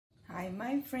Hi,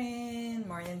 my friend!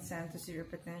 Marian Santos,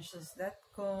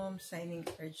 potentials.com, signing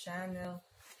to our channel.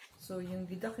 So, yung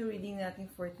Didache reading natin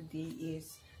for today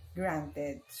is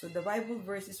granted. So, the Bible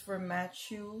verse is for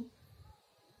Matthew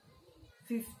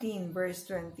 15, verse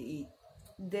 28.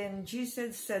 Then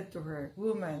Jesus said to her,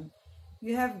 "Woman,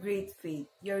 you have great faith.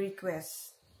 Your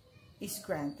request is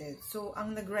granted." So,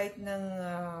 ang nag-write ng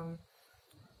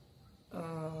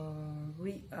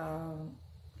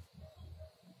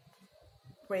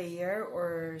prayer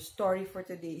or story for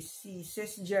today is si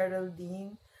Sis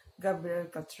Geraldine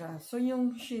Gabriel Catra. So,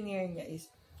 yung shinare niya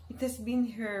is, it has been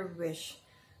her wish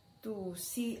to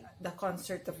see the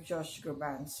concert of Josh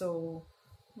Groban. So,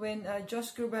 when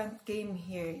Josh Groban came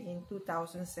here in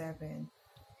 2007,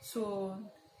 so,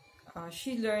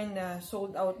 she learned na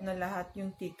sold out na lahat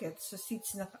yung tickets sa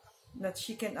seats na that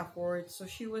she can afford. So,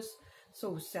 she was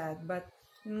so sad. But,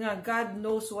 nga, God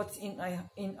knows what's in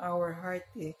our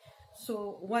heart eh.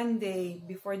 So, one day,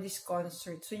 before this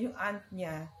concert, so yung aunt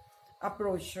niya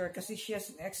approached her kasi she has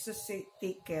an extra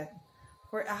ticket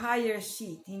for a higher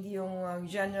seat, hindi yung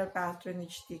general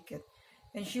patronage ticket.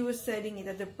 And she was selling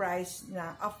it at the price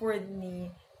na afford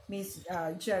ni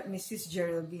Mrs.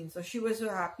 Geraldine. So, she was so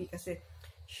happy kasi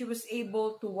she was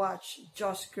able to watch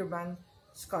Josh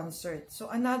Groban's concert.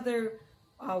 So, another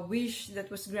wish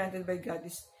that was granted by God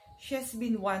is she has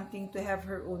been wanting to have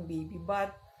her own baby,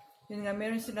 but yun nga,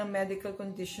 meron silang medical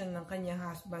condition ng kanyang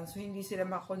husband, so hindi sila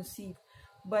ma-conceive.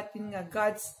 But yun nga,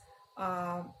 God's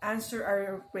answer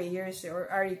our prayers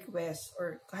or our requests,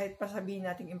 or kahit pa sabihin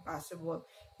natin impossible,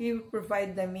 He will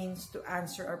provide the means to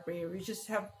answer our prayer. We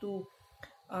just have to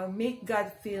make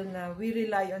God feel na we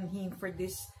rely on Him for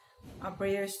these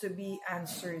prayers to be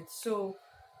answered. So,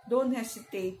 don't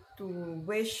hesitate to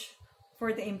wish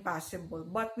for the impossible,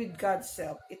 but with God's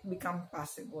help, it becomes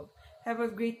possible. Have a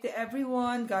great day,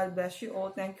 everyone. God bless you all.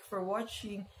 Thank you for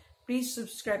watching. Please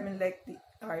subscribe and like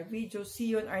our video. See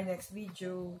you on our next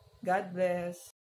video. God bless.